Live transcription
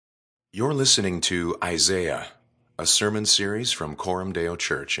You're listening to Isaiah, a sermon series from Coram Deo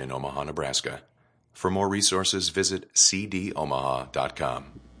Church in Omaha, Nebraska. For more resources, visit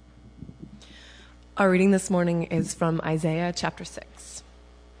cdomaha.com. Our reading this morning is from Isaiah chapter 6.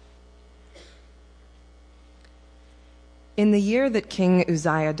 In the year that King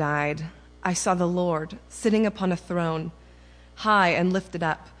Uzziah died, I saw the Lord sitting upon a throne, high and lifted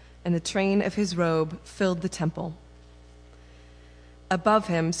up, and the train of his robe filled the temple. Above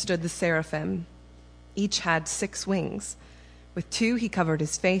him stood the seraphim. Each had 6 wings. With 2 he covered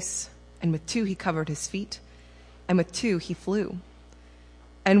his face, and with 2 he covered his feet, and with 2 he flew.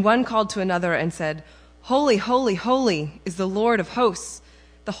 And one called to another and said, "Holy, holy, holy is the Lord of hosts.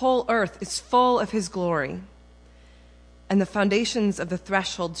 The whole earth is full of his glory." And the foundations of the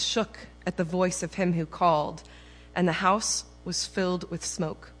threshold shook at the voice of him who called, and the house was filled with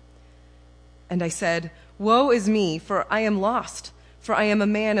smoke. And I said, "Woe is me, for I am lost. For I am a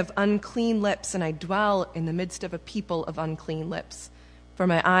man of unclean lips, and I dwell in the midst of a people of unclean lips. For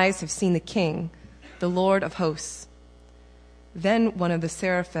my eyes have seen the King, the Lord of hosts." Then one of the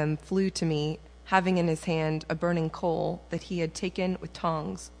seraphim flew to me, having in his hand a burning coal that he had taken with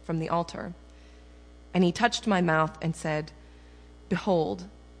tongs from the altar. And he touched my mouth and said, "Behold,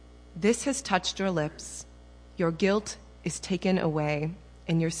 this has touched your lips. Your guilt is taken away,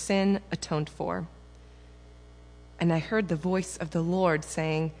 and your sin atoned for." And I heard the voice of the Lord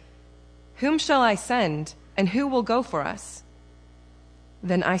saying, "Whom shall I send, and who will go for us?"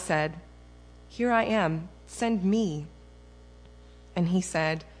 Then I said, "Here I am, send me." And he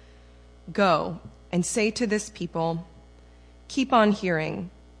said, "Go and say to this people, keep on hearing,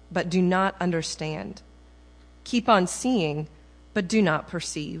 but do not understand. Keep on seeing, but do not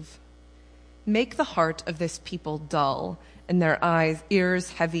perceive. Make the heart of this people dull, and their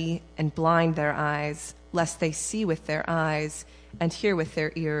ears heavy, and blind their eyes, lest they see with their eyes, and hear with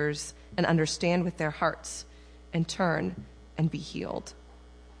their ears, and understand with their hearts, and turn and be healed."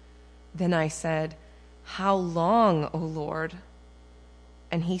 Then I said, "How long, O Lord?"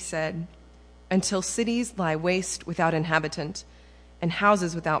 And he said, "Until cities lie waste without inhabitant, and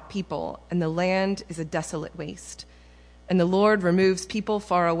houses without people, and the land is a desolate waste. And the Lord removes people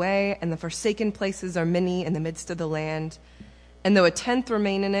far away, and the forsaken places are many in the midst of the land. And though 1/10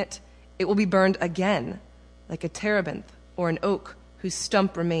 remain in it, it will be burned again, like a terebinth or an oak whose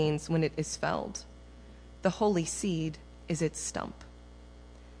stump remains when it is felled. The holy seed is its stump."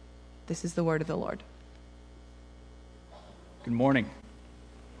 This is the word of the Lord. Good morning.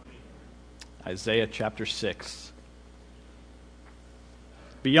 Isaiah chapter 6.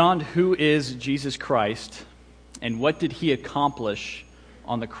 Beyond who is Jesus Christ and what did he accomplish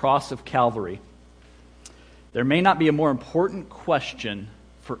on the cross of Calvary, there may not be a more important question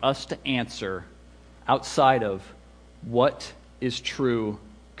for us to answer outside of what is true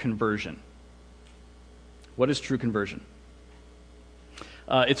conversion. What is true conversion?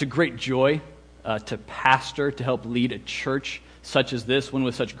 It's a great joy to pastor, to help lead a church such as this, one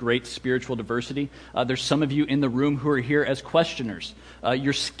with such great spiritual diversity. There's some of you in the room who are here as questioners.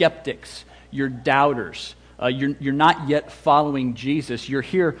 You're skeptics. You're doubters. You're not yet following Jesus. You're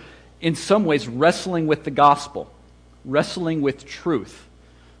here in some ways wrestling with the gospel, wrestling with truth.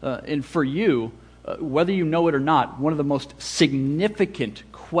 And for you, whether you know it or not, one of the most significant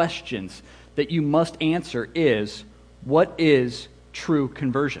questions that you must answer is, what is true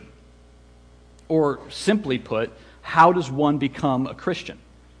conversion? Or simply put, how does one become a Christian?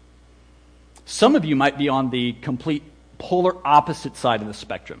 Some of you might be on the complete polar opposite side of the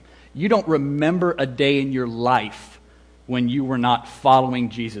spectrum. You don't remember a day in your life when you were not following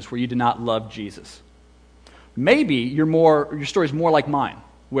Jesus, where you did not love Jesus. Maybe your story is more like mine,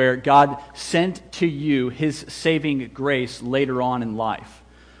 where God sent to you his saving grace later on in life.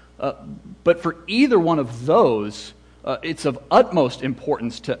 But for either one of those, it's of utmost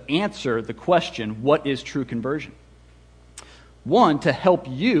importance to answer the question, what is true conversion? One, to help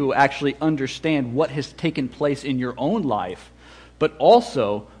you actually understand what has taken place in your own life, but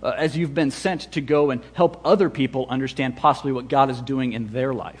also as you've been sent to go and help other people understand possibly what God is doing in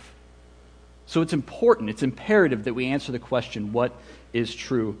their life. So it's important, it's imperative that we answer the question, what is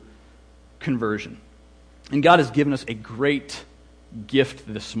true conversion? And God has given us a great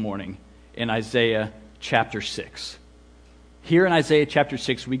gift this morning in Isaiah chapter 6. Here in Isaiah chapter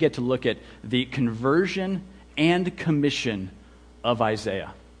 6, we get to look at the conversion and commission of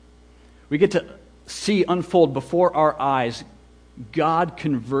Isaiah. We get to see unfold before our eyes God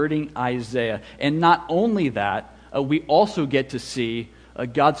converting Isaiah. And not only that, we also get to see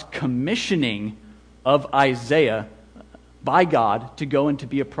God's commissioning of Isaiah by God to go and to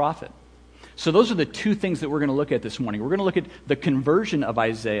be a prophet. So those are the two things that we're going to look at this morning. We're going to look at the conversion of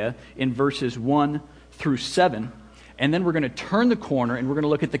Isaiah in verses 1 through 7, and then we're going to turn the corner and we're going to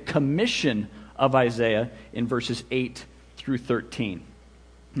look at the commission of Isaiah in verses 8 through 13.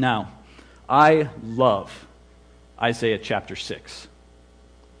 Now, I love Isaiah chapter 6.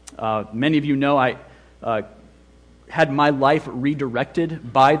 Many of you know I had my life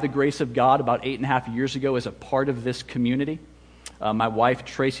redirected by the grace of God about 8.5 years ago as a part of this community. My wife,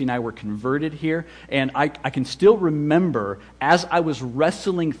 Tracy, and I were converted here, and I can still remember as I was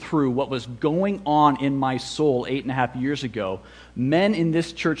wrestling through what was going on in my soul 8.5 years ago, men in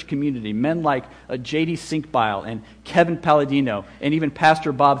this church community, men like J.D. Sinkbile and Kevin Palladino, and even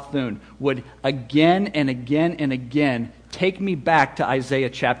Pastor Bob Thune, would again and again and again take me back to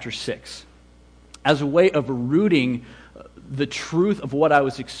Isaiah chapter 6 as a way of rooting the truth of what I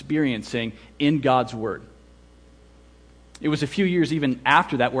was experiencing in God's Word. It was a few years even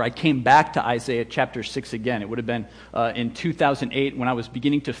after that where I came back to Isaiah chapter 6 again. It would have been in 2008 when I was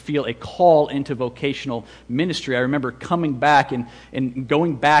beginning to feel a call into vocational ministry. I remember coming back and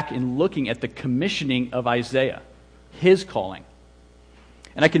going back and looking at the commissioning of Isaiah, his calling.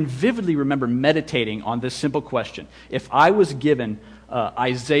 And I can vividly remember meditating on this simple question. If I was given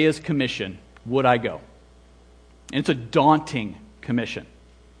Isaiah's commission, would I go? And it's a daunting commission.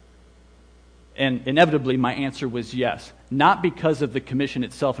 And inevitably, my answer was yes. Not because of the commission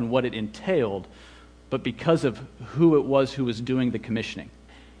itself and what it entailed, but because of who it was who was doing the commissioning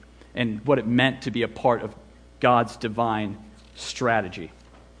and what it meant to be a part of God's divine strategy.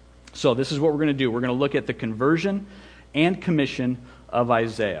 So this is what we're going to do. We're going to look at the conversion and commission of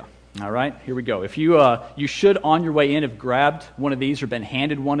Isaiah. All right, here we go. If you should, on your way in, have grabbed one of these or been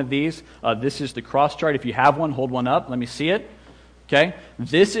handed one of these. This is the cross chart. If you have one, hold one up. Let me see it. Okay,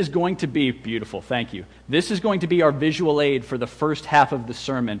 this is going to be beautiful. Thank you. This is going to be our visual aid for the first half of the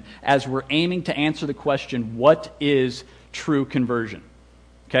sermon as we're aiming to answer the question, what is true conversion?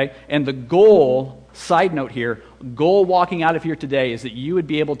 Okay, and the goal, side note here, goal walking out of here today is that you would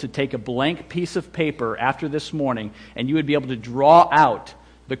be able to take a blank piece of paper after this morning and you would be able to draw out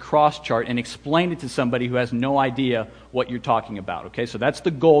the cross chart and explain it to somebody who has no idea what you're talking about. Okay, so that's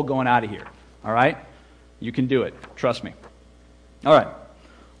the goal going out of here. All right, you can do it. Trust me. All right,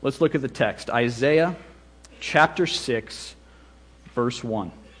 let's look at the text. Isaiah chapter 6, verse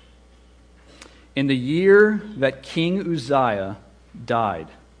 1. In the year that King Uzziah died.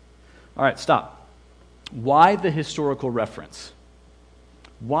 All right, stop. Why the historical reference?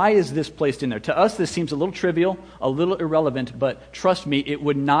 Why is this placed in there? To us, this seems a little trivial, a little irrelevant, but trust me, it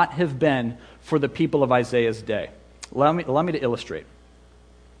would not have been for the people of Isaiah's day. Allow me to illustrate.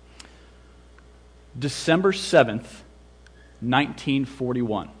 December 7th,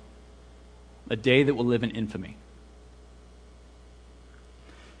 1941, a day that will live in infamy.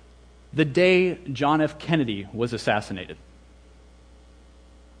 The day John F. Kennedy was assassinated.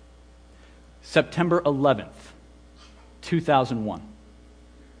 September 11th, 2001.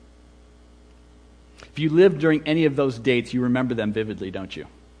 If you lived during any of those dates, you remember them vividly, don't you?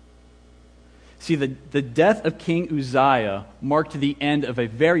 See, the death of King Uzziah marked the end of a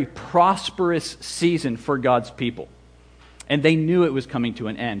very prosperous season for God's people. And they knew it was coming to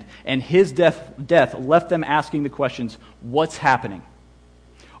an end. And his death left them asking the questions, what's happening?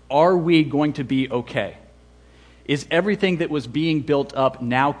 Are we going to be okay? Is everything that was being built up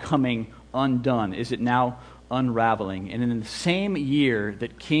now coming undone? Is it now unraveling? And in the same year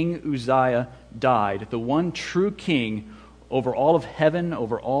that King Uzziah died, the one true king over all of heaven,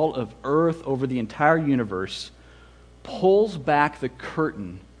 over all of earth, over the entire universe, pulls back the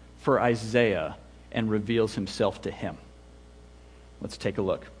curtain for Isaiah and reveals himself to him. Let's take a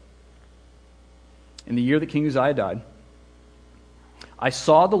look. In the year that King Uzziah died, I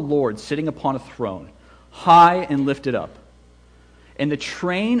saw the Lord sitting upon a throne, high and lifted up, and the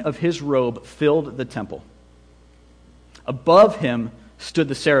train of his robe filled the temple. Above him stood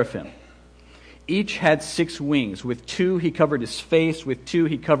the seraphim. Each had 6 wings. With 2 he covered his face, with 2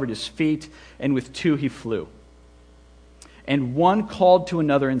 he covered his feet, and with 2 he flew. And one called to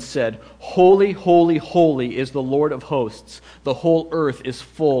another and said, Holy, holy, holy is the Lord of hosts. The whole earth is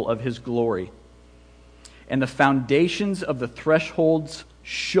full of his glory. And the foundations of the thresholds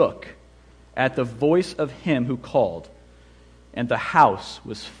shook at the voice of him who called, and the house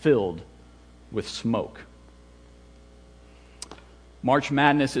was filled with smoke. March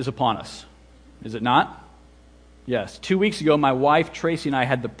Madness is upon us, is it not? Yes. 2 weeks ago, my wife, Tracy, and I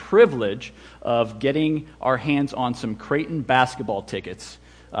had the privilege of getting our hands on some Creighton basketball tickets.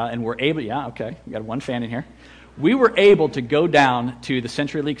 And we're able, we got one fan in here. we were able to go down to the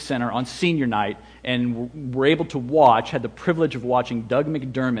Century League Center on senior night and were able to had the privilege of watching Doug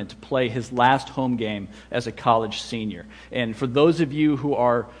McDermott play his last home game as a college senior. And for those of you who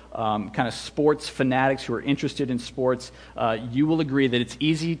are kind of sports fanatics, who are interested in sports, you will agree that it's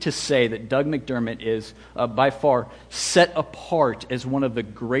easy to say that Doug McDermott is by far set apart as one of the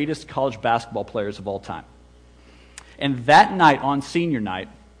greatest college basketball players of all time. And that night, on senior night,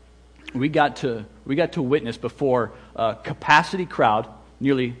 we got to witness before a capacity crowd,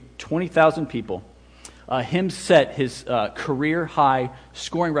 nearly 20,000 people, him set his career-high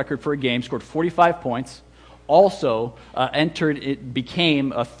scoring record for a game, scored 45 points, also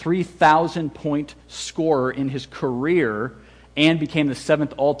became a 3,000-point scorer in his career, and became the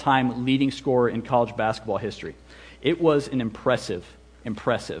 7th all-time leading scorer in college basketball history. It was an impressive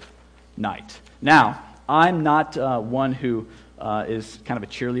night. Now, I'm not one who is kind of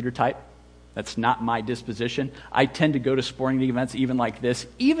a cheerleader type. That's not my disposition. I tend to go to sporting events even like this,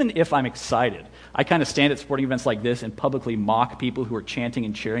 even if I'm excited. I kind of stand at sporting events like this and publicly mock people who are chanting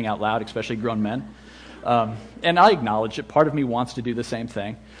and cheering out loud, especially grown men. And I acknowledge that part of me wants to do the same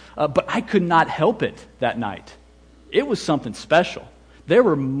thing. But I could not help it that night. It was something special. There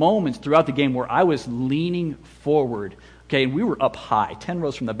were moments throughout the game where I was leaning forward. Okay, and we were up high, 10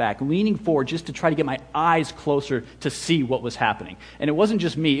 rows from the back, leaning forward just to try to get my eyes closer to see what was happening. And it wasn't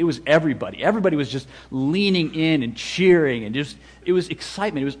just me, it was everybody. Everybody was just leaning in and cheering, and it was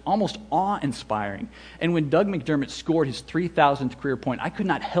excitement. It was almost awe-inspiring. And when Doug McDermott scored his 3,000th career point, I could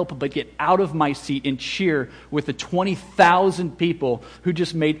not help but get out of my seat and cheer with the 20,000 people who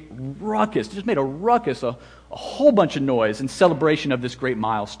just made a ruckus, a whole bunch of noise in celebration of this great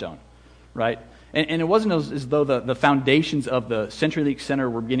milestone, right? And it wasn't as though the foundations of the Century League Center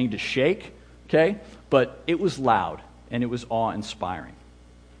were beginning to shake, okay? But it was loud, and it was awe-inspiring.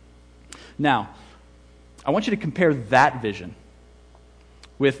 Now, I want you to compare that vision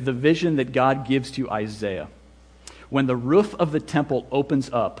with the vision that God gives to Isaiah. When the roof of the temple opens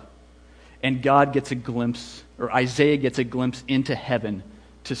up, and God gets a glimpse, or Isaiah gets a glimpse into heaven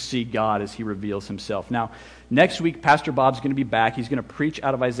to see God as he reveals himself. Now, next week, Pastor Bob's going to be back. He's going to preach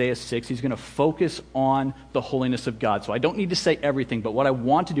out of Isaiah 6. He's going to focus on the holiness of God. So I don't need to say everything, but what I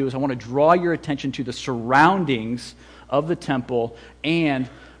want to do is I want to draw your attention to the surroundings of the temple and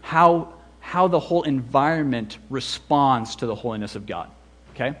how the whole environment responds to the holiness of God.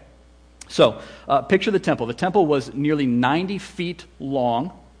 Okay? So, picture the temple. The temple was nearly 90 feet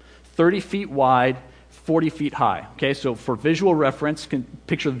long, 30 feet wide, 40 feet high. Okay, so for visual reference, can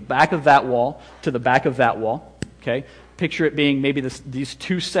picture the back of that wall to the back of that wall. Okay, picture it being maybe these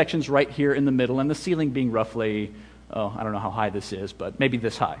two sections right here in the middle, and the ceiling being roughly, I don't know how high this is, but maybe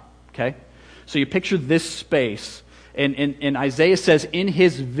this high. Okay, so you picture this space, and Isaiah says in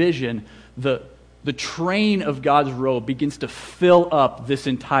his vision, the train of God's robe begins to fill up this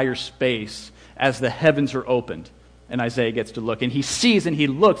entire space as the heavens are opened. And Isaiah gets to look, and he sees, and he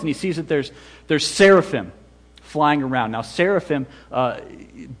looks, and he sees that there's seraphim flying around. Now, seraphim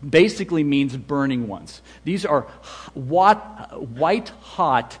basically means burning ones. These are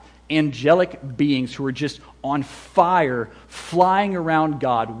white-hot angelic beings who are just on fire, flying around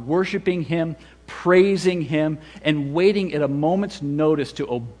God, worshiping him, praising him, and waiting at a moment's notice to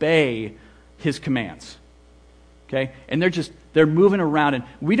obey his commands. Okay? And they're moving around, and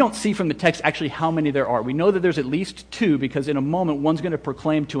we don't see from the text actually how many there are. We know that there's at least two, because in a moment one's going to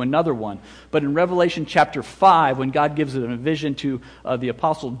proclaim to another one. But in Revelation chapter 5, when God gives a vision to the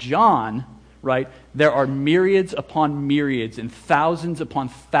Apostle John, right, there are myriads upon myriads and thousands upon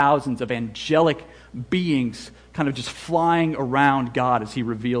thousands of angelic beings kind of just flying around God as he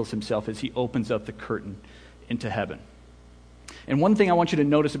reveals himself, as he opens up the curtain into heaven. And one thing I want you to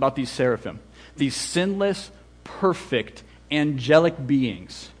notice about these seraphim, these sinless, perfect, angelic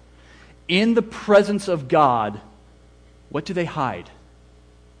beings, in the presence of God, what do they hide?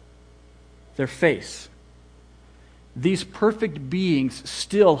 Their face. These perfect beings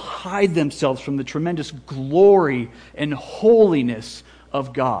still hide themselves from the tremendous glory and holiness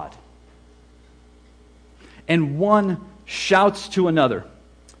of God. And one shouts to another.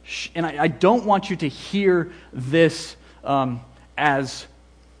 And I don't want you to hear this as...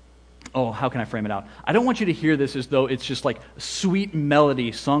 Oh, how can I frame it out? I don't want you to hear this as though it's just like sweet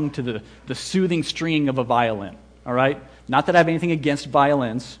melody sung to the soothing stringing of a violin, all right? Not that I have anything against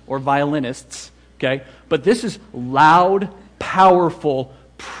violins or violinists, okay? But this is loud, powerful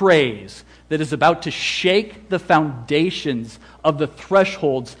praise that is about to shake the foundations of the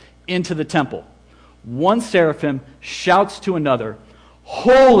thresholds into the temple. One seraphim shouts to another,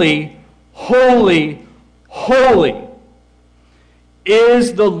 "Holy, holy, holy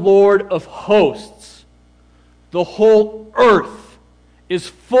is the Lord of hosts. The whole earth is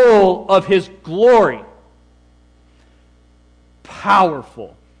full of his glory.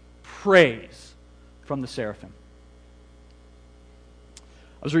 Powerful praise from the seraphim.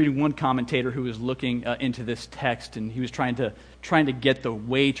 I was reading one commentator who was looking into this text, and he was trying to get the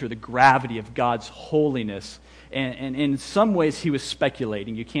weight or the gravity of God's holiness. And in some ways he was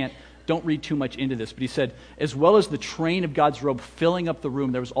speculating. Don't read too much into this, but he said, as well as the train of God's robe filling up the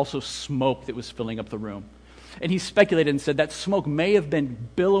room, there was also smoke that was filling up the room. And he speculated and said that smoke may have been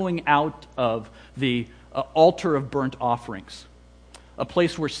billowing out of the altar of burnt offerings, a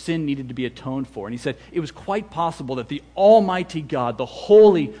place where sin needed to be atoned for. And he said it was quite possible that the Almighty God, the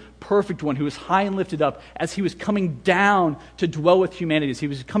holy, perfect one who was high and lifted up, as he was coming down to dwell with humanity, as he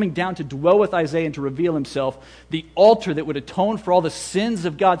was coming down to dwell with Isaiah and to reveal himself, the altar that would atone for all the sins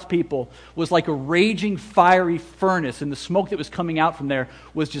of God's people was like a raging fiery furnace, and the smoke that was coming out from there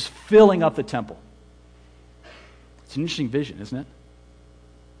was just filling up the temple. It's an interesting vision, isn't it?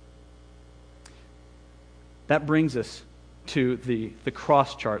 That brings us to the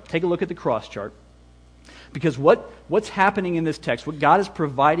cross chart. Take a look at the cross chart. Because what's happening in this text, what God is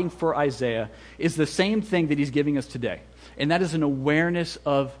providing for Isaiah, is the same thing that he's giving us today. And that is an awareness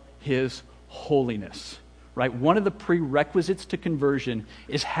of his holiness. Right? One of the prerequisites to conversion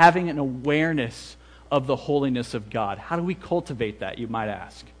is having an awareness of the holiness of God. How do we cultivate that, you might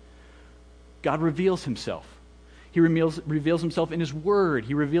ask? God reveals himself. He reveals himself in his word.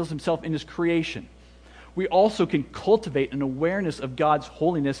 He reveals himself in his creation. We also can cultivate an awareness of God's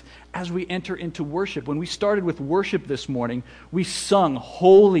holiness as we enter into worship. When we started with worship this morning, we sung,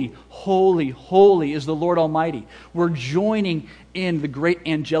 "Holy, holy, holy is the Lord Almighty." We're joining in the great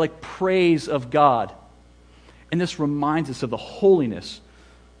angelic praise of God. And this reminds us of the holiness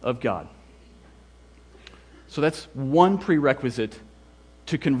of God. So that's one prerequisite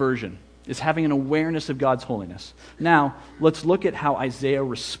to conversion, is having an awareness of God's holiness. Now, let's look at how Isaiah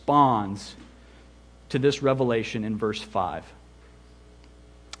responds to this revelation in verse 5.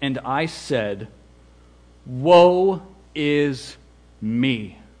 And I said, "Woe is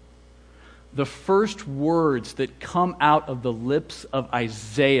me." The first words that come out of the lips of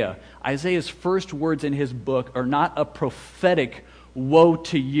Isaiah's first words in his book are not a prophetic woe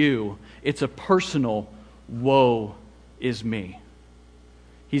to you. It's a personal woe is me.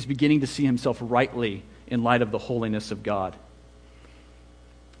 He's beginning to see himself rightly in light of the holiness of God.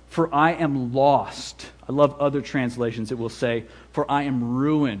 For I am lost. I love other translations. It will say, for I am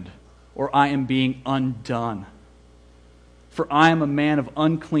ruined, or I am being undone. For I am a man of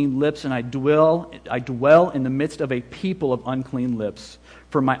unclean lips, and I dwell in the midst of a people of unclean lips.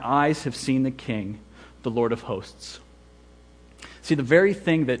 For my eyes have seen the King, the Lord of hosts. See, the very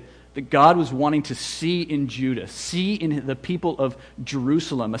thing that God was wanting to see in Judah, see in the people of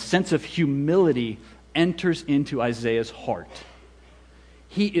Jerusalem, a sense of humility, enters into Isaiah's heart.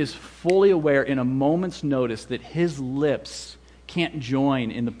 He is fully aware in a moment's notice that his lips can't join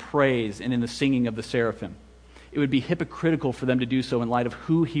in the praise and in the singing of the seraphim. It would be hypocritical for them to do so in light of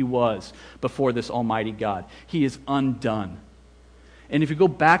who he was before this almighty God. He is undone. And if you go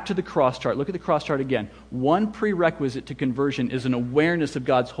back to the cross chart, look at the cross chart again. One prerequisite to conversion is an awareness of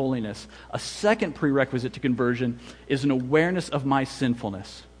God's holiness. A second prerequisite to conversion is an awareness of my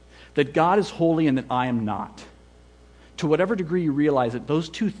sinfulness. That God is holy and that I am not. To whatever degree you realize it, those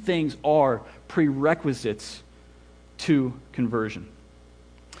two things are prerequisites to conversion.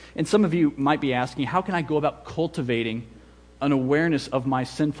 And some of you might be asking, how can I go about cultivating an awareness of my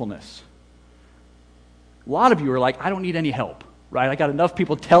sinfulness? A lot of you are like, I don't need any help, right? I got enough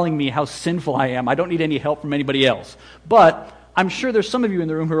people telling me how sinful I am. I don't need any help from anybody else. But I'm sure there's some of you in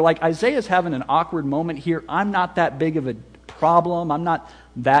the room who are like, Isaiah's having an awkward moment here. I'm not that big of a problem. I'm not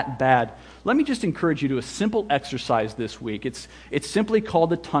that bad. Let me just encourage you to a simple exercise this week. It's simply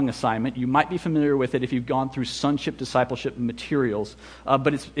called the tongue assignment. You might be familiar with it if you've gone through sonship discipleship materials.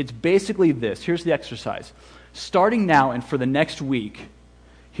 But it's basically this. Here's the exercise. Starting now and for the next week,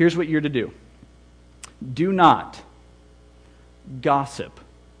 here's what you're to do. Do not gossip,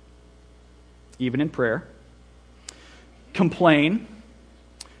 even in prayer, complain,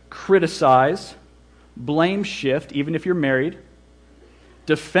 criticize, blame shift, even if you're married,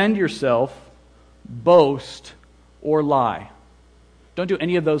 defend yourself, boast, or lie. Don't do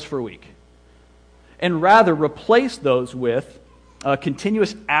any of those for a week. And rather, replace those with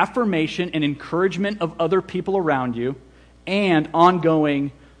continuous affirmation and encouragement of other people around you and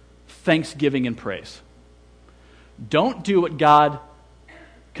ongoing thanksgiving and praise. Don't do what God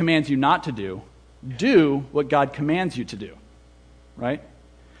commands you not to do. Do what God commands you to do. Right?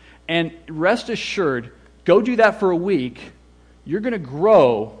 And rest assured, go do that for a week. You're going to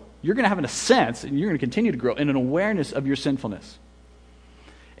grow You're going to have in a sense, and you're going to continue to grow in an awareness of your sinfulness.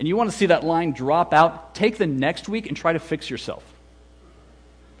 And you want to see that line drop out, take the next week and try to fix yourself.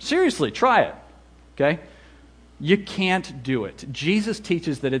 Seriously, try it. Okay? You can't do it. Jesus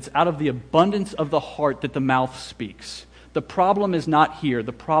teaches that it's out of the abundance of the heart that the mouth speaks. The problem is not here.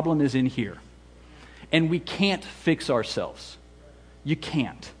 The problem is in here. And we can't fix ourselves. You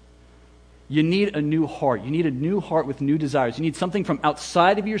can't. You need a new heart. You need a new heart with new desires. You need something from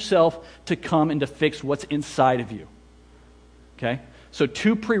outside of yourself to come and to fix what's inside of you. Okay? So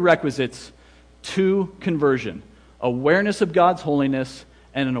 2 prerequisites to conversion. Awareness of God's holiness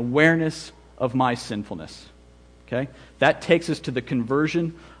and an awareness of my sinfulness. Okay? That takes us to the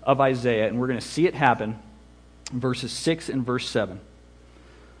conversion of Isaiah, and we're going to see it happen in verses 6 and verse 7.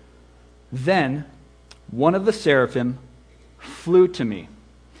 Then one of the seraphim flew to me,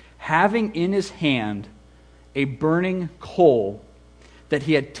 having in his hand a burning coal that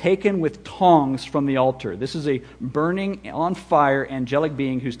he had taken with tongs from the altar. This is a burning on fire angelic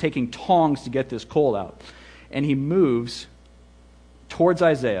being who's taking tongs to get this coal out. And he moves towards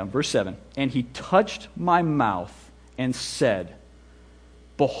Isaiah, verse 7, and he touched my mouth and said,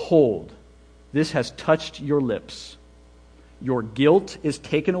 "Behold, this has touched your lips. Your guilt is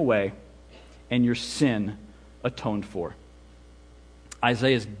taken away, and your sin atoned for."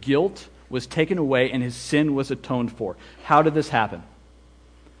 Isaiah's guilt was taken away, and his sin was atoned for. How did this happen?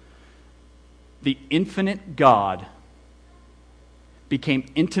 The infinite God became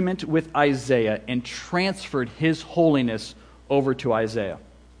intimate with Isaiah and transferred his holiness over to Isaiah.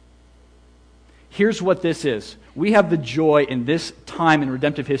 Here's what this is. We have the joy in this time in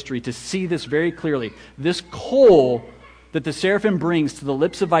redemptive history to see this very clearly. This coal that the seraphim brings to the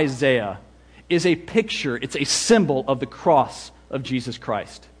lips of Isaiah is a picture, it's a symbol of the cross of Jesus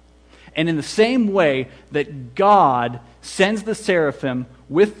Christ. And in the same way that God sends the seraphim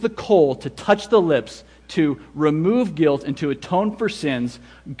with the coal to touch the lips, to remove guilt and to atone for sins,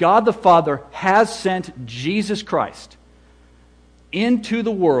 God the Father has sent Jesus Christ into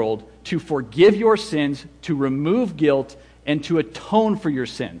the world to forgive your sins, to remove guilt, and to atone for your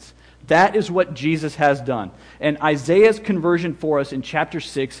sins. That is what Jesus has done. And Isaiah's conversion for us in chapter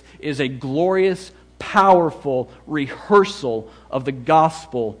 6 is a glorious, powerful rehearsal of the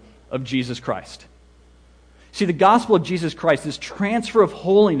gospel of Jesus Christ. See, the gospel of Jesus Christ, this transfer of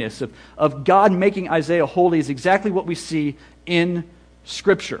holiness, of God making Isaiah holy, is exactly what we see in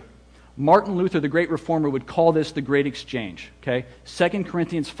Scripture. Martin Luther, the great reformer, would call this the great exchange. Okay? 2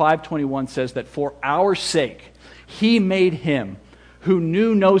 Corinthians 5:21 says that for our sake, he made him who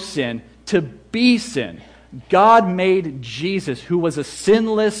knew no sin to be sin. God made Jesus, who was a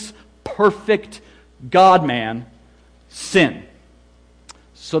sinless, perfect God-man, sin,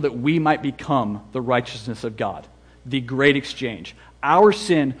 so that we might become the righteousness of God. The great exchange. Our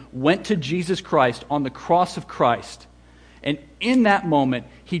sin went to Jesus Christ on the cross of Christ. And in that moment,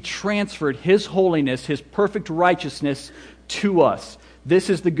 he transferred his holiness, his perfect righteousness to us.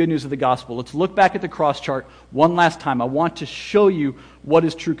 This is the good news of the gospel. Let's look back at the cross chart one last time. I want to show you what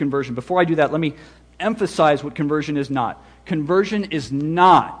is true conversion. Before I do that, let me emphasize what conversion is not. Conversion is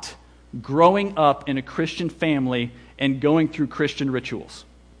not growing up in a Christian family and going through Christian rituals.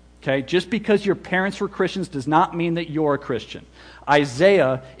 Okay? Just because your parents were Christians does not mean that you're a Christian.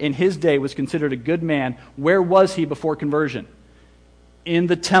 Isaiah, in his day, was considered a good man. Where was he before conversion? In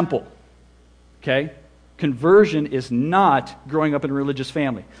the temple. Okay? Conversion is not growing up in a religious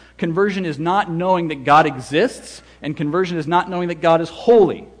family. Conversion is not knowing that God exists, and conversion is not knowing that God is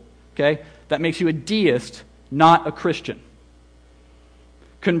holy. Okay? That makes you a deist, not a Christian.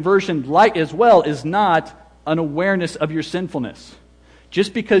 Conversion, like as well, is not an awareness of your sinfulness.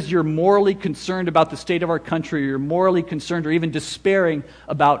 Just because you're morally concerned about the state of our country, or you're morally concerned or even despairing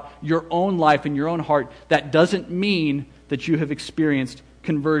about your own life and your own heart, that doesn't mean that you have experienced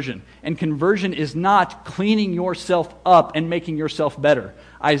conversion. And conversion is not cleaning yourself up and making yourself better.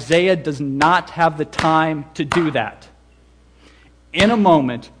 Isaiah does not have the time to do that. In a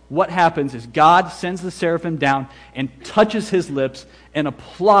moment, what happens is God sends the seraphim down and touches his lips and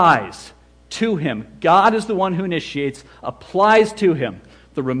applies to him. God is the one who initiates, applies to him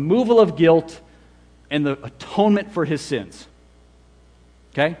the removal of guilt and the atonement for his sins.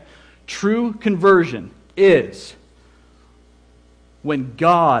 Okay? True conversion is when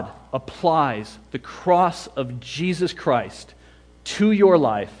God applies the cross of Jesus Christ to your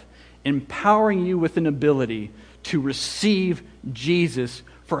life, empowering you with an ability to receive Jesus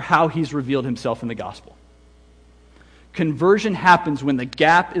for how he's revealed himself in the gospel. Conversion happens when the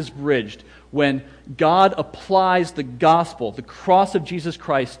gap is bridged, when God applies the gospel, the cross of Jesus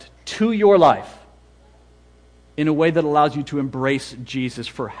Christ, to your life in a way that allows you to embrace Jesus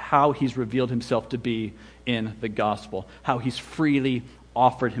for how he's revealed himself to be in the gospel, how he's freely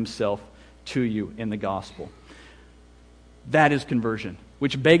offered himself to you in the gospel. That is conversion,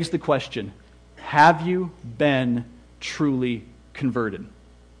 which begs the question, have you been truly converted?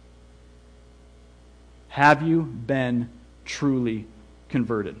 Have you been truly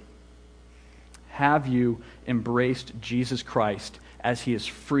converted? Have you embraced Jesus Christ as he is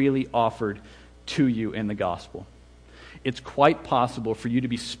freely offered to you in the gospel? It's quite possible for you to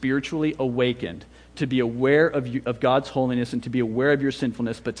be spiritually awakened, to be aware of God's holiness and to be aware of your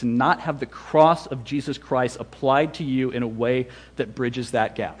sinfulness, but to not have the cross of Jesus Christ applied to you in a way that bridges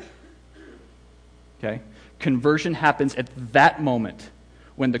that gap. Okay? Conversion happens at that moment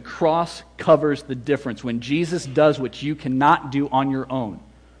when the cross covers the difference, when Jesus does what you cannot do on your own.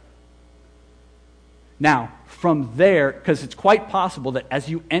 Now, from there, because it's quite possible that as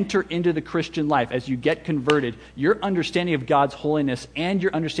you enter into the Christian life, as you get converted, your understanding of God's holiness and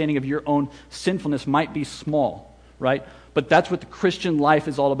your understanding of your own sinfulness might be small, right? But that's what the Christian life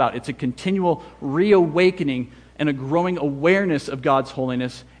is all about. It's a continual reawakening and a growing awareness of God's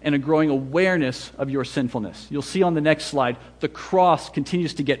holiness and a growing awareness of your sinfulness. You'll see on the next slide, the cross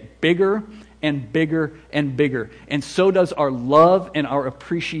continues to get bigger and bigger and bigger. And so does our love and our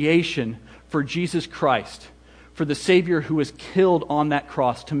appreciation for Jesus Christ, for the Savior who was killed on that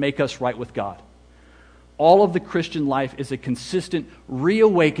cross to make us right with God. All of the Christian life is a consistent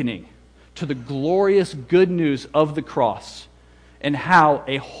reawakening to the glorious good news of the cross and how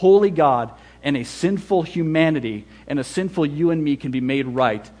a holy God and a sinful humanity and a sinful you and me can be made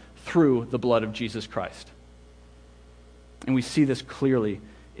right through the blood of Jesus Christ. And we see this clearly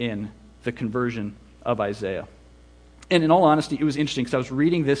in the conversion of Isaiah. And in all honesty, it was interesting because I was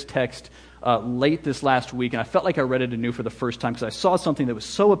reading this text late this last week, and I felt like I read it anew for the first time because I saw something that was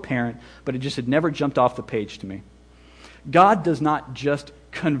so apparent, but it just had never jumped off the page to me. God does not just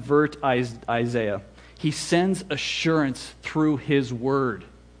convert Isaiah. He sends assurance through his word.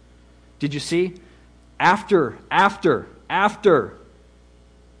 Did you see? After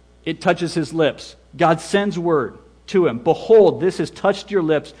it touches his lips, God sends word to him. Behold, this has touched your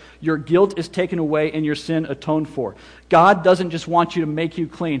lips. Your guilt is taken away and your sin atoned for. God doesn't just want you to make you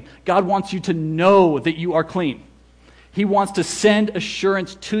clean. God wants you to know that you are clean. He wants to send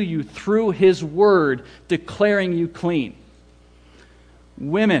assurance to you through his word, declaring you clean.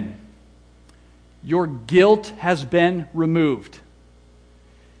 Women, your guilt has been removed.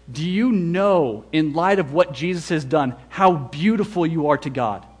 Do you know, in light of what Jesus has done, how beautiful you are to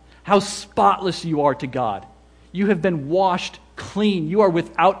God? How spotless you are to God? You have been washed clean. You are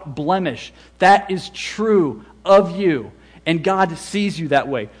without blemish. That is true of you. And God sees you that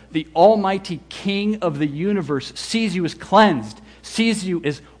way. The Almighty King of the universe sees you as cleansed, sees you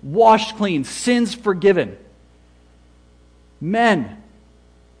as washed clean, sins forgiven. Men,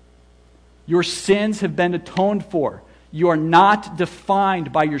 your sins have been atoned for. You are not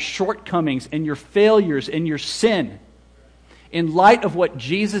defined by your shortcomings and your failures and your sin. In light of what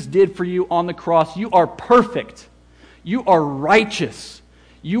Jesus did for you on the cross, you are perfect. You are righteous.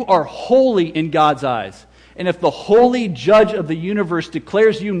 You are holy in God's eyes. And if the holy judge of the universe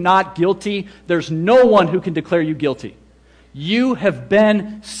declares you not guilty, there's no one who can declare you guilty. You have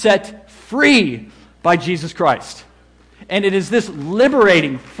been set free by Jesus Christ. And it is this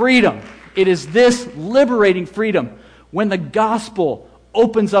liberating freedom. It is this liberating freedom when the gospel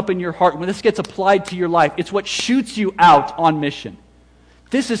opens up in your heart, when this gets applied to your life. It's what shoots you out on mission.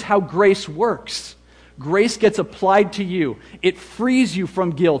 This is how grace works. Grace gets applied to you. It frees you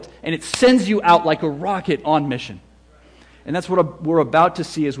from guilt, and it sends you out like a rocket on mission. And that's what we're about to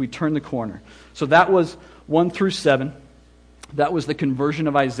see as we turn the corner. So that was 1 through 7. That was the conversion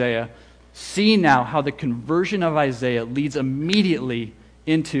of Isaiah. See now how the conversion of Isaiah leads immediately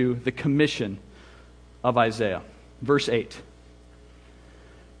into the commission of Isaiah. Verse 8.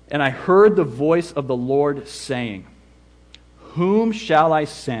 And I heard the voice of the Lord saying, whom shall I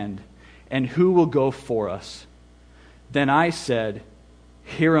send, and who will go for us? Then I said,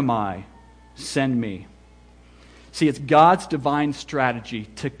 here am I, send me. See, it's God's divine strategy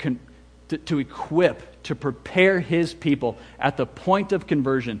to equip, to prepare his people at the point of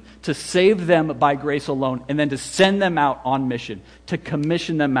conversion, to save them by grace alone, and then to send them out on mission, to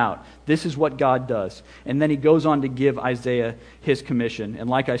commission them out. This is what God does. And then he goes on to give Isaiah his commission. And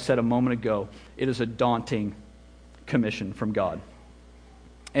like I said a moment ago, it is a daunting commission from God.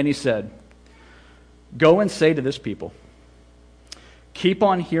 And he said, go and say to this people, keep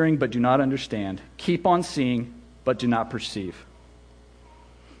on hearing but do not understand. Keep on seeing but do not perceive.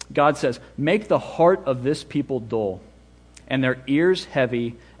 God says, make the heart of this people dull and their ears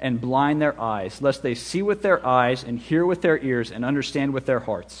heavy, and blind their eyes, lest they see with their eyes, and hear with their ears, and understand with their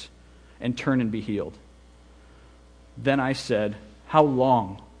hearts, and turn and be healed. Then I said, How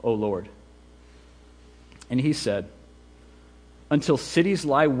long, O Lord? And he said, Until cities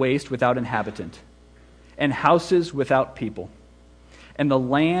lie waste without inhabitant, and houses without people, and the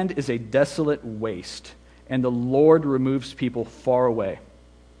land is a desolate waste, and the Lord removes people far away,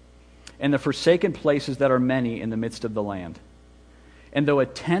 and the forsaken places that are many in the midst of the land. And though a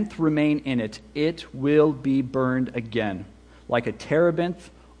tenth remain in it, it will be burned again, like a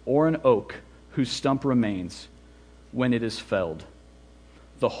terebinth or an oak whose stump remains when it is felled.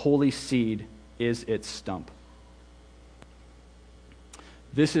 The holy seed is its stump.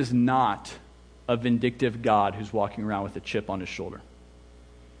 This is not a vindictive God who's walking around with a chip on his shoulder.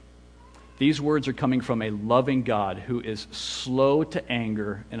 These words are coming from a loving God who is slow to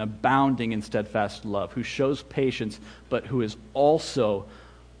anger and abounding in steadfast love, who shows patience, but who is also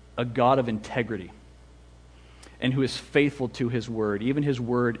a God of integrity and who is faithful to his word. Even his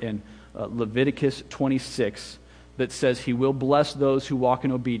word in Leviticus 26 that says he will bless those who walk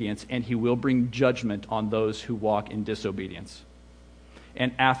in obedience and he will bring judgment on those who walk in disobedience.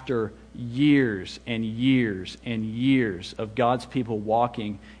 And after years and years and years of God's people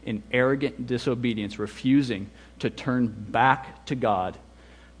walking in arrogant disobedience, refusing to turn back to God,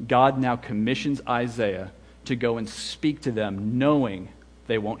 God now commissions Isaiah to go and speak to them, knowing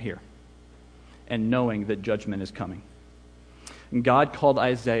they won't hear and knowing that judgment is coming. And God called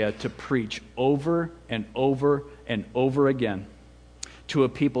Isaiah to preach over and over and over again to a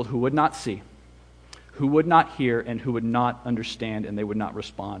people who would not see, who would not hear, and who would not understand, and they would not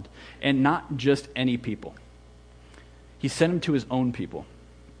respond. And not just any people. He sent him to his own people.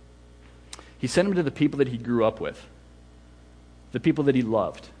 He sent him to the people that he grew up with, the people that he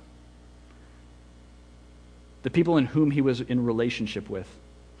loved, the people in whom he was in relationship with.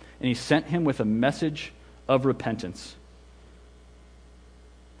 And he sent him with a message of repentance,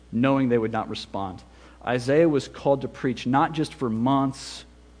 knowing they would not respond. Isaiah was called to preach not just for months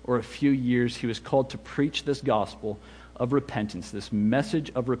or a few years. He was called to preach this gospel of repentance, this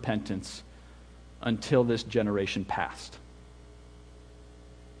message of repentance, until this generation passed.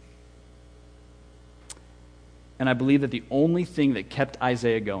 And I believe that the only thing that kept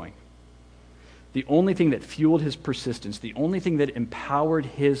Isaiah going, the only thing that fueled his persistence, the only thing that empowered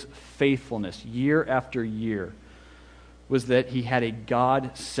his faithfulness year after year, was that he had a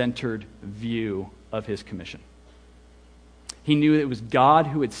God-centered view of his commission. He knew it was God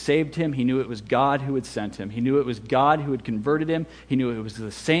who had saved him. He knew it was God who had sent him. He knew it was God who had converted him. He knew it was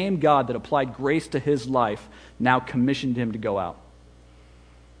the same God that applied grace to his life, now commissioned him to go out.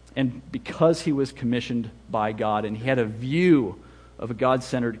 And because he was commissioned by God and he had a view of a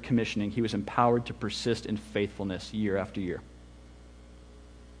God-centered commissioning, he was empowered to persist in faithfulness year after year.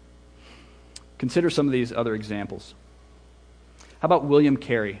 Consider some of these other examples. How about William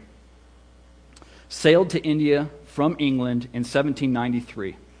Carey? Sailed to India from England in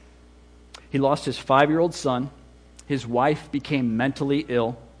 1793. He lost his 5-year-old son. His wife became mentally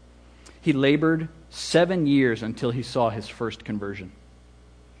ill. He labored 7 years until he saw his first conversion.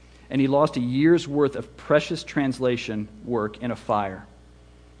 And he lost a year's worth of precious translation work in a fire.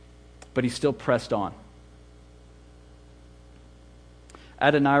 But he still pressed on.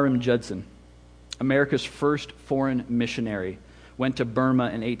 Adoniram Judson, America's first foreign missionary, went to Burma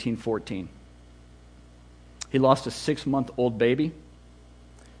in 1814. He lost a 6-month-old baby,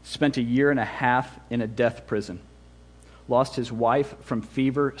 spent a year and a half in a death prison, lost his wife from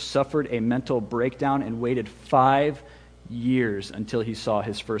fever, suffered a mental breakdown, and waited 5 years until he saw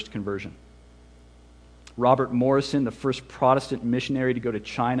his first conversion. Robert Morrison, the first Protestant missionary to go to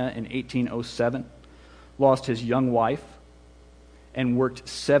China in 1807, lost his young wife and worked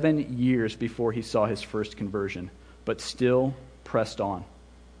 7 years before he saw his first conversion, but still pressed on.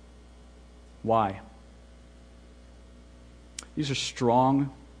 Why? These are strong,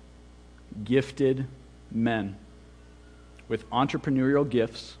 gifted men with entrepreneurial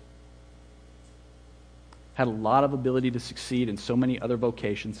gifts, had a lot of ability to succeed in so many other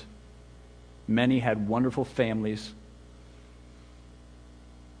vocations. Many had wonderful families.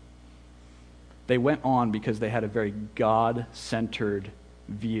 They went on because they had a very God-centered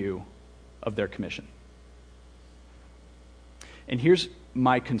view of their commission. And here's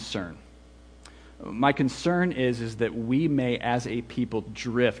my concern. My concern is that we may, as a people,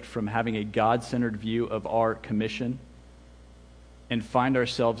 drift from having a God-centered view of our commission and find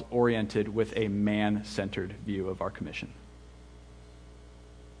ourselves oriented with a man-centered view of our commission.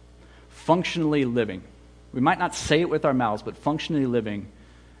 Functionally living. We might not say it with our mouths, but functionally living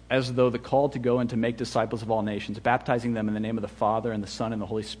as though the call to go and to make disciples of all nations, baptizing them in the name of the Father and the Son and the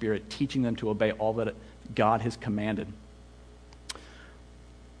Holy Spirit, teaching them to obey all that God has commanded.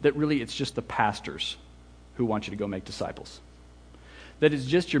 That really it's just the pastors who want you to go make disciples. That it's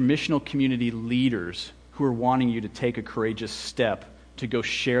just your missional community leaders who are wanting you to take a courageous step to go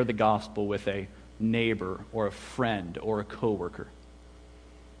share the gospel with a neighbor or a friend or a coworker.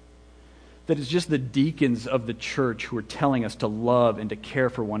 That it's just the deacons of the church who are telling us to love and to care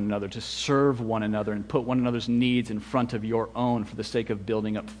for one another, to serve one another and put one another's needs in front of your own for the sake of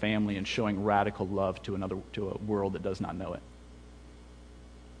building up family and showing radical love to a world that does not know it.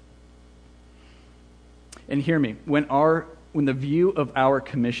 And hear me, when the view of our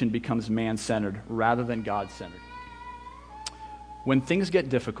commission becomes man-centered rather than God-centered, when things get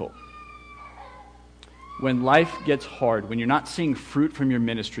difficult, when life gets hard, when you're not seeing fruit from your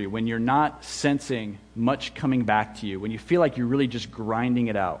ministry, when you're not sensing much coming back to you, when you feel like you're really just grinding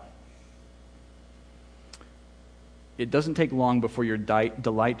it out, it doesn't take long before your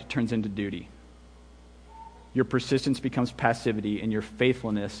delight turns into duty. Your persistence becomes passivity, and your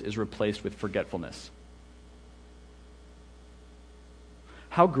faithfulness is replaced with forgetfulness.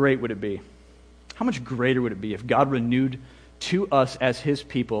 How great would it be? How much greater would it be if God renewed to us as His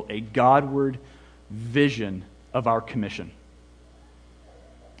people a Godward vision of our commission,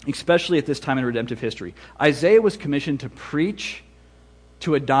 especially at this time in redemptive history. Isaiah was commissioned to preach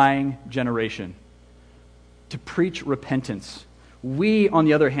to a dying generation, to preach repentance. We, on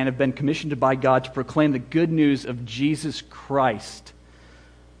the other hand, have been commissioned by God to proclaim the good news of Jesus Christ,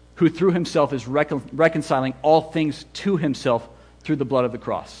 who through Himself is reconciling all things to Himself through the blood of the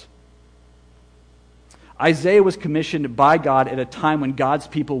cross. Isaiah was commissioned by God at a time when God's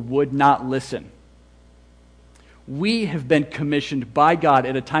people would not listen. We have been commissioned by God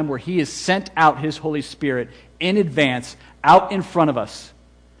at a time where He has sent out His Holy Spirit in advance, out in front of us.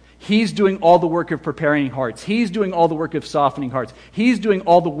 He's doing all the work of preparing hearts. He's doing all the work of softening hearts. He's doing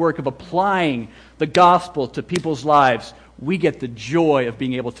all the work of applying the gospel to people's lives. We get the joy of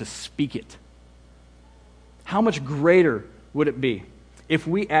being able to speak it. How much greater would it be if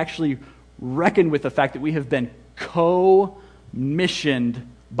we actually reckon with the fact that we have been co-missioned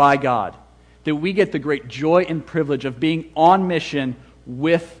by God? That we get the great joy and privilege of being on mission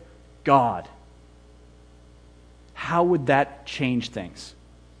with God. How would that change things?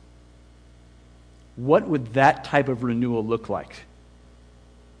 What would that type of renewal look like?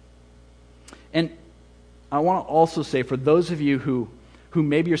 And I want to also say, for those of you who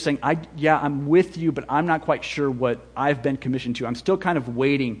maybe are saying, I'm with you, but I'm not quite sure what I've been commissioned to. I'm still kind of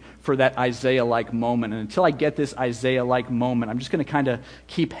waiting for that Isaiah-like moment. And until I get this Isaiah-like moment, I'm just going to kind of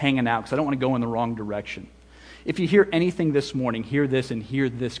keep hanging out because I don't want to go in the wrong direction. If you hear anything this morning, hear this and hear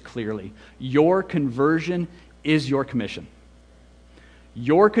this clearly. Your conversion is your commission.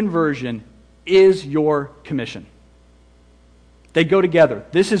 Your conversion is your commission. They go together.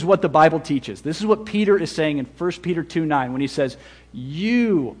 This is what the Bible teaches. This is what Peter is saying in 1 Peter 2:9 when he says,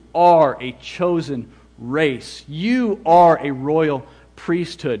 you are a chosen race. You are a royal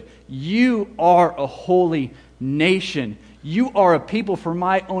priesthood. You are a holy nation. You are a people for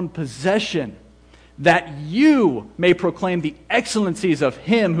my own possession, that you may proclaim the excellencies of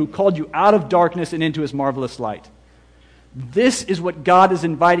Him who called you out of darkness and into His marvelous light. This is what God is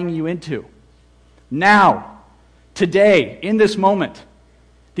inviting you into. Now, today, in this moment,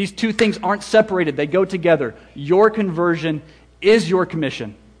 these two things aren't separated. They go together. Your conversion is your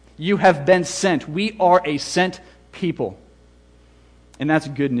commission. You have been sent. We are a sent people. And that's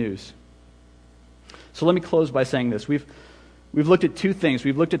good news. So let me close by saying this. We've looked at two things.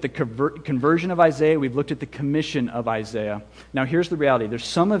 We've looked at the conversion of Isaiah. We've looked at the commission of Isaiah. Now here's the reality. There's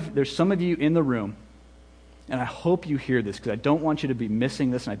some of you in the room, and I hope you hear this because I don't want you to be missing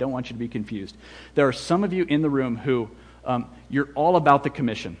this and I don't want you to be confused. There are some of you in the room who you're all about the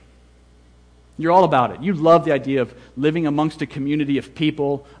commission. You're all about it. You love the idea of living amongst a community of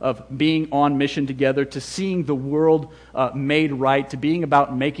people, of being on mission together, to seeing the world made right, to being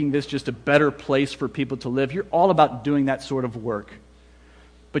about making this just a better place for people to live. You're all about doing that sort of work,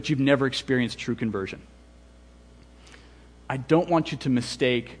 but you've never experienced true conversion. I don't want you to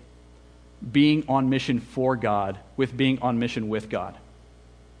mistake being on mission for God with being on mission with God.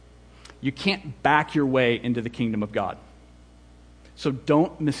 You can't back your way into the kingdom of God. So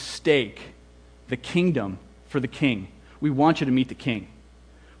don't mistake the kingdom for the king. We want you to meet the king.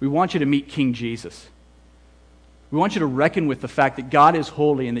 We want you to meet King Jesus. We want you to reckon with the fact that God is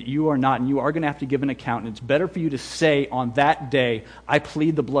holy and that you are not, and you are going to have to give an account. And it's better for you to say on that day, I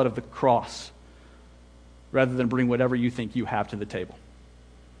plead the blood of the cross, rather than bring whatever you think you have to the table.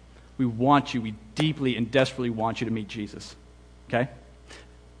 We deeply and desperately want you to meet Jesus. Okay?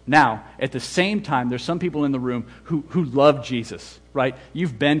 Now, at the same time, there's some people in the room who love Jesus, right?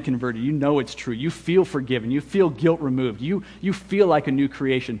 You've been converted. You know it's true. You feel forgiven. You feel guilt removed. You feel like a new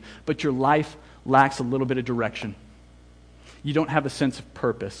creation, but your life lacks a little bit of direction. You don't have a sense of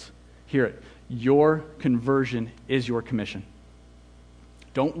purpose. Hear it. Your conversion is your commission.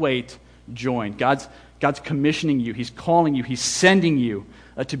 Don't wait. Join. God's commissioning you. He's calling you. He's sending you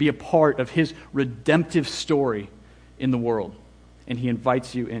to be a part of His redemptive story in the world. And He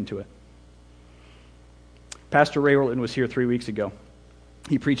invites you into it. Pastor Ray Ortland was here 3 weeks ago.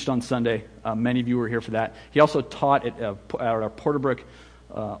 He preached on Sunday. Many of you were here for that. He also taught at our Porterbrook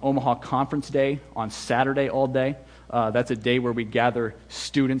Omaha Conference Day on Saturday all day. That's a day where we gather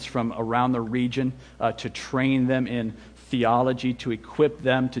students from around the region to train them in theology, to equip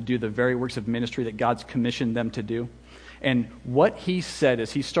them to do the very works of ministry that God's commissioned them to do. And what he said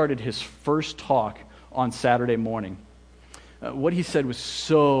as he started his first talk on Saturday morning, what he said was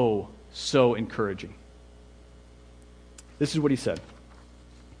so encouraging. This is what he said.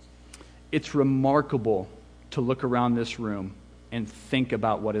 It's remarkable to look around this room and think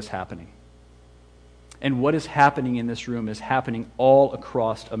about what is happening. And what is happening in this room is happening all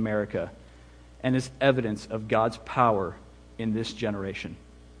across America and is evidence of God's power in this generation.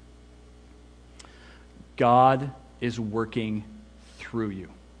 God is working through you.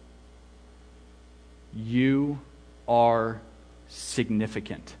 You are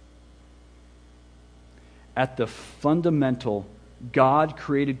significant. At the fundamental,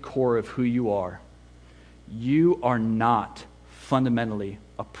 God-created core of who you are not fundamentally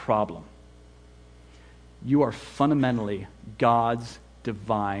a problem. You are fundamentally God's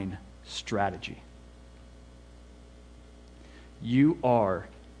divine strategy. You are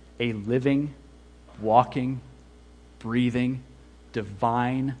a living, walking, breathing,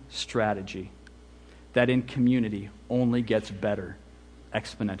 divine strategy that in community only gets better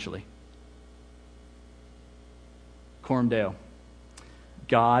exponentially. Coram Deo,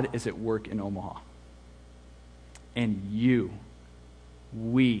 God is at work in Omaha. And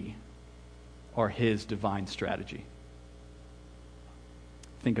we are His divine strategy.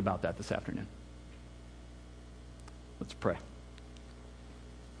 Think about that this afternoon. Let's pray.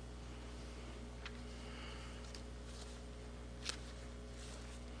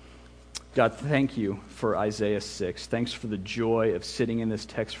 God, thank you for Isaiah 6. Thanks for the joy of sitting in this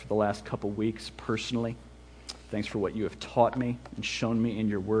text for the last couple weeks personally. Thanks for what you have taught me and shown me in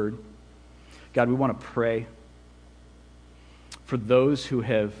your word. God, we want to pray for those who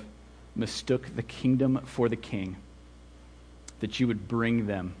have mistook the kingdom for the king, that you would bring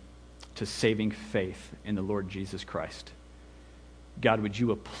them to saving faith in the Lord Jesus Christ. God, would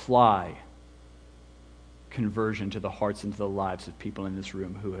you apply conversion to the hearts and to the lives of people in this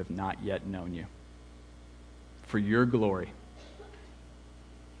room who have not yet known you. For your glory.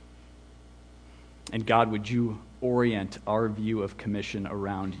 And God, would you orient our view of commission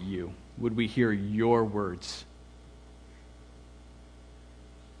around you? Would we hear your words?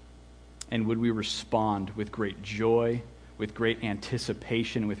 And would we respond with great joy, with great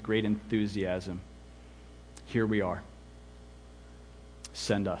anticipation, with great enthusiasm? Here we are.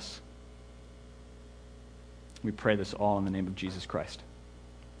 Send us. We pray this all in the name of Jesus Christ.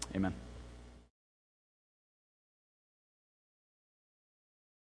 Amen.